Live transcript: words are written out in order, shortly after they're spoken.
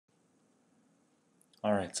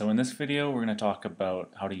Alright, so in this video we're going to talk about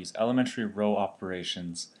how to use elementary row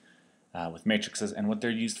operations with matrices, and what they're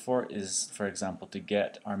used for is, for example, to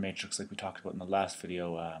get our matrix, like we talked about in the last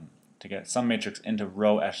video, to get some matrix into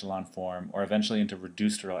row echelon form or eventually into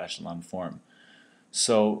reduced row echelon form.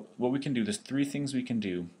 So what we can do, there's three things we can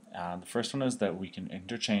do. The first one is that we can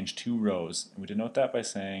interchange two rows, and we denote that by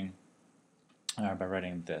saying, by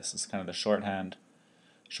writing this. It's kind of the shorthand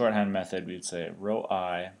method. We'd say row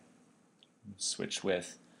I switch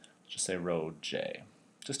with, just say row j,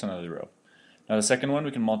 just another row. Now the second one, we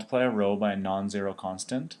can multiply a row by a non-zero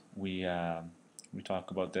constant. We talk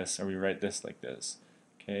about this, or we write this like this: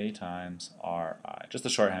 k times ri, just a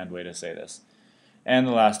shorthand way to say this. And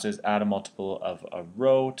the last is add a multiple of a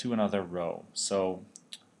row to another row. So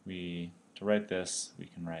to write this, we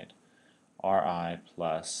can write ri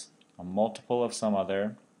plus a multiple of some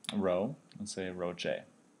other row, let's say row j.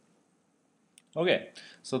 Okay,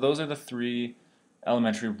 so those are the three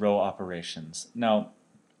elementary row operations. Now,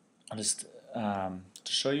 just to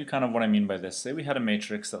show you kind of what I mean by this, say we had a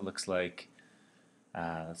matrix that looks like,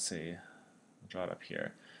 let's see, I'll draw it up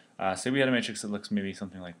here. Say we had a matrix that looks maybe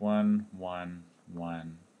something like 1, 1,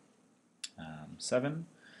 1, 7,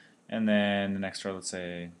 and then the next row, let's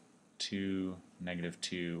say 2,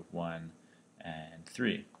 -2, 1, and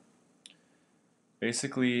 3.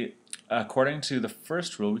 Basically, according to the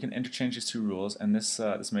first rule, we can interchange these two rules, and this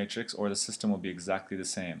matrix or the system will be exactly the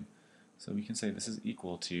same. So we can say this is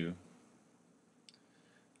equal to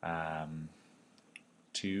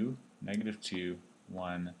 2, -2,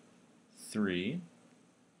 1, 3,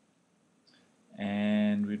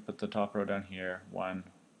 and we'd put the top row down here, 1,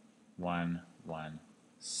 1, 1,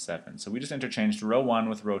 7. So we just interchanged row 1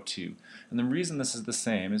 with row 2. And the reason this is the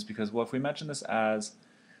same is because, well, if we imagine this as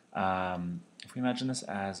a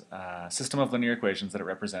system of linear equations that it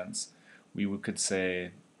represents, we could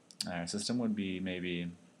say our system would be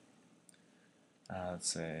maybe, let's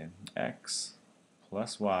say, x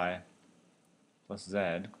plus y plus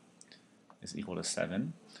z is equal to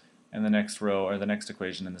 7. And the next row, or the next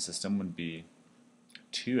equation in the system, would be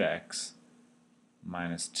 2x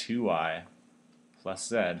minus 2y plus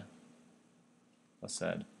z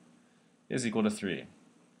is equal to 3.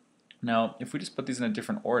 Now, if we just put these in a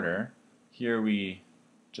different order, here we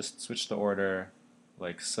just switch the order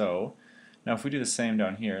like so. Now if we do the same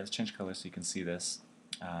down here, let's change color so you can see this.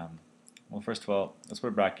 Well, first of all, let's put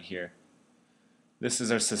a bracket here. This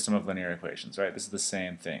is our system of linear equations, right? This is the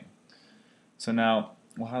same thing. So now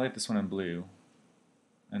we'll highlight this one in blue,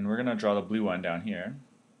 and we're going to draw the blue one down here.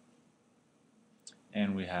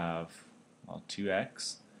 And we have, well,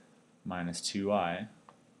 2x minus 2y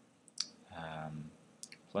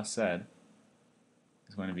plus z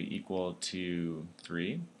is going to be equal to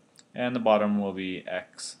 3, and the bottom will be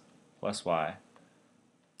x plus y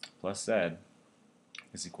plus z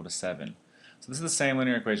is equal to 7. So this is the same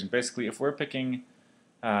linear equation. Basically, if we're picking,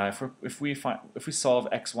 if we solve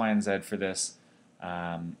x, y, and z for this,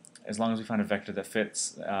 as long as we find a vector that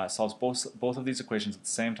fits, solves both of these equations at the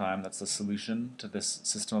same time, that's the solution to this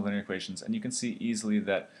system of linear equations. And you can see easily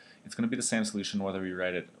that it's going to be the same solution whether we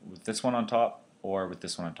write it with this one on top or with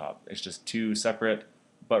this one on top. It's just two separate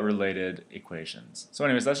but related equations. So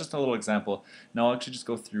anyways, that's just a little example. Now I'll actually just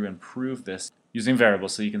go through and prove this using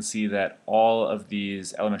variables, so you can see that all of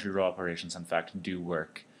these elementary row operations in fact do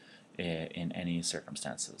work in any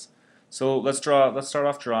circumstances. So let's start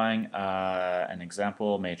off drawing an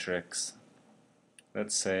example matrix.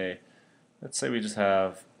 Let's say we just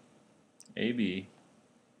have A, B,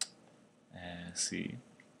 C,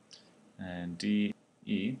 and D,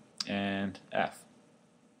 E, and F.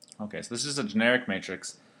 Okay, so this is a generic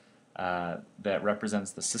matrix that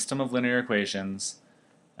represents the system of linear equations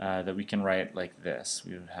that we can write like this.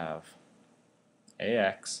 We would have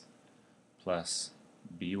AX plus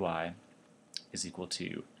BY is equal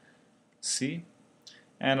to C,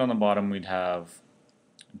 and on the bottom we'd have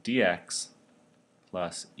DX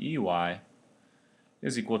plus EY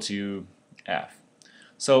is equal to F.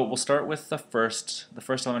 So we'll start with the first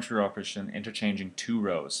elementary row operation, interchanging two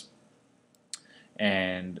rows.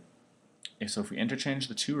 And so if we interchange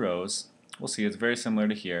the two rows, we'll see it's very similar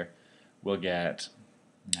to here. We'll get,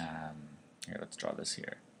 here, let's draw this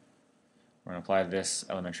here. We're going to apply this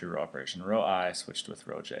elementary row operation, row I switched with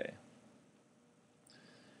row j.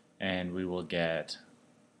 And we will get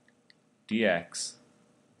dx,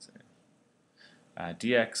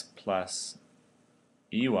 dx plus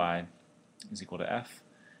ey is equal to f.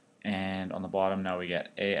 And on the bottom now we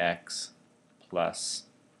get ax plus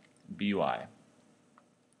by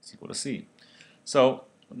is equal to c. So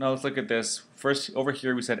now let's look at this. First, over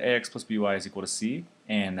here we said ax plus by is equal to c,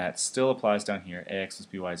 and that still applies down here. Ax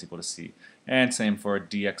plus by is equal to c. And same for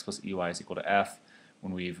dx plus ey is equal to f.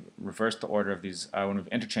 When we've reversed the order of these, when we've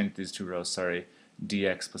interchanged these two rows, sorry,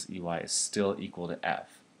 dx plus ey is still equal to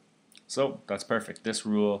f. So that's perfect. This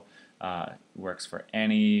rule works for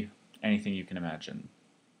anything you can imagine.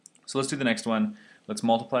 So let's do the next one. Let's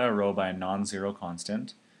multiply a row by a non-zero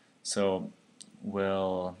constant. So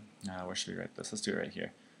we'll, where should we write this? Let's do it right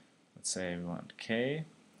here. Let's say we want k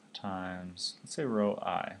times, let's say row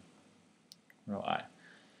I.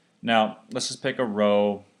 Now, let's just pick a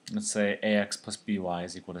row. Let's say ax plus by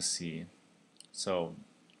is equal to c. So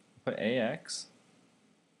put ax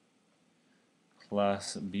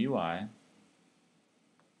plus by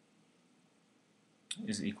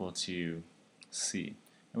is equal to c.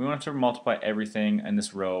 And we want to multiply everything in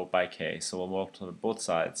this row by k. So we'll multiply both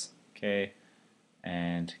sides, k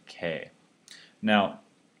and k. Now,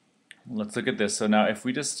 let's look at this. So now if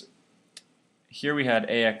we just, here we had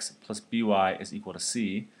ax plus by is equal to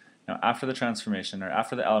c. Now after the transformation, or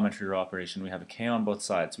after the elementary row operation, we have a k on both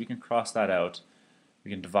sides. We can cross that out. We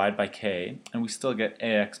can divide by k, and we still get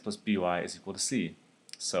ax plus by is equal to c.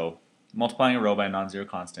 So multiplying a row by a non-zero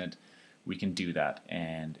constant, we can do that,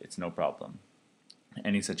 and it's no problem in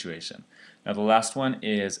any situation. Now the last one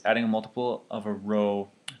is adding a multiple of a row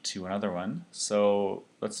to another one. So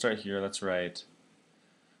let's start here. Let's write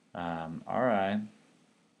Ri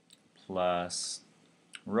plus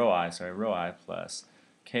row I plus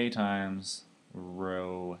k times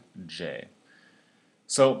row j.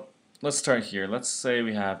 So let's start here. Let's say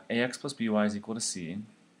we have ax plus by is equal to c.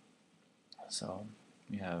 So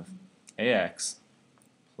we have ax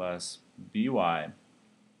plus by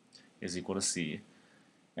is equal to c.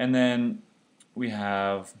 And then we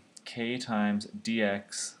have k times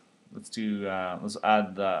dx. We'll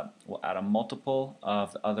add a multiple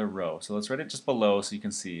of the other row. So let's write it just below so you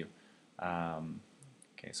can see.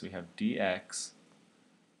 Okay, so we have dx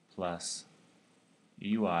plus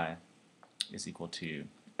ey is equal to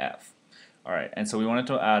f. Alright, and so we wanted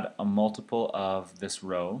to add a multiple of this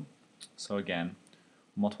row. So again,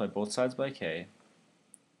 multiply both sides by k,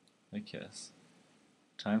 like this,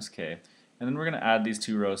 times k. And then we're going to add these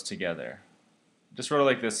two rows together. Just wrote it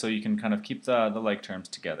like this so you can kind of keep the like terms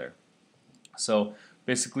together. So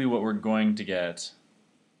basically what we're going to get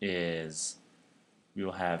is we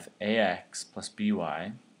will have ax plus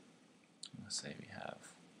by. Let's say we have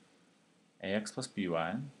ax plus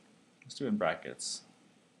by. Let's do it in brackets.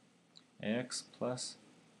 Ax plus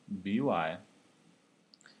by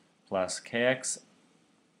plus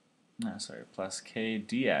plus k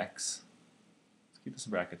dx. Let's keep this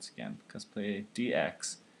in brackets again because play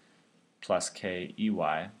dx plus k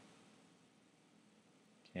ey.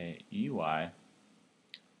 K ey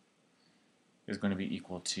is going to be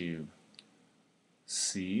equal to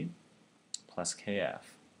c plus kf,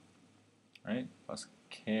 right? Plus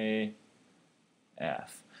kf.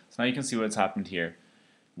 So now you can see what's happened here.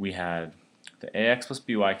 We had the ax plus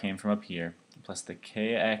by came from up here, plus the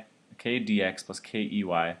k dx plus k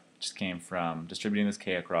ey just came from distributing this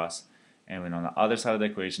k across, and then on the other side of the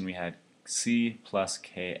equation we had c plus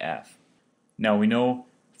kf. Now we know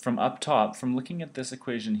from up top, from looking at this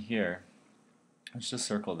equation here, let's just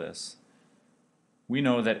circle this. We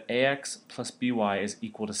know that ax plus by is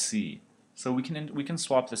equal to c. So we can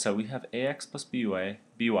swap this out. We have ax plus by.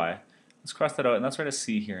 Let's cross that out and let's write a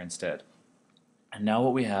c here instead. And now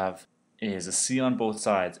what we have is a c on both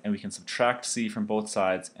sides, and we can subtract c from both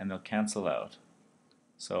sides and they'll cancel out.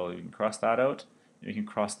 So you can cross that out and we can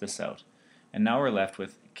cross this out. And now we're left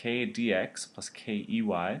with k dx plus k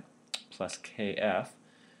ey plus kf.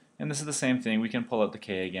 And this is the same thing. We can pull out the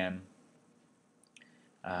k again.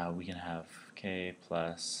 We can have k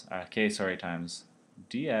times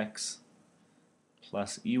dx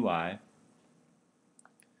plus ey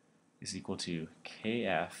is equal to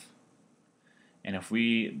kf. And if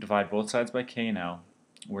we divide both sides by k now,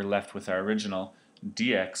 we're left with our original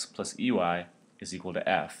dx plus ey is equal to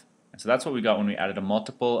f. And so that's what we got when we added a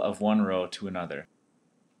multiple of one row to another.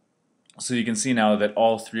 So you can see now that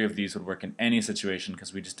all three of these would work in any situation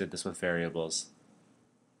because we just did this with variables.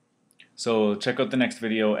 So check out the next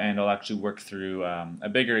video and I'll actually work through a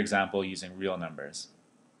bigger example using real numbers.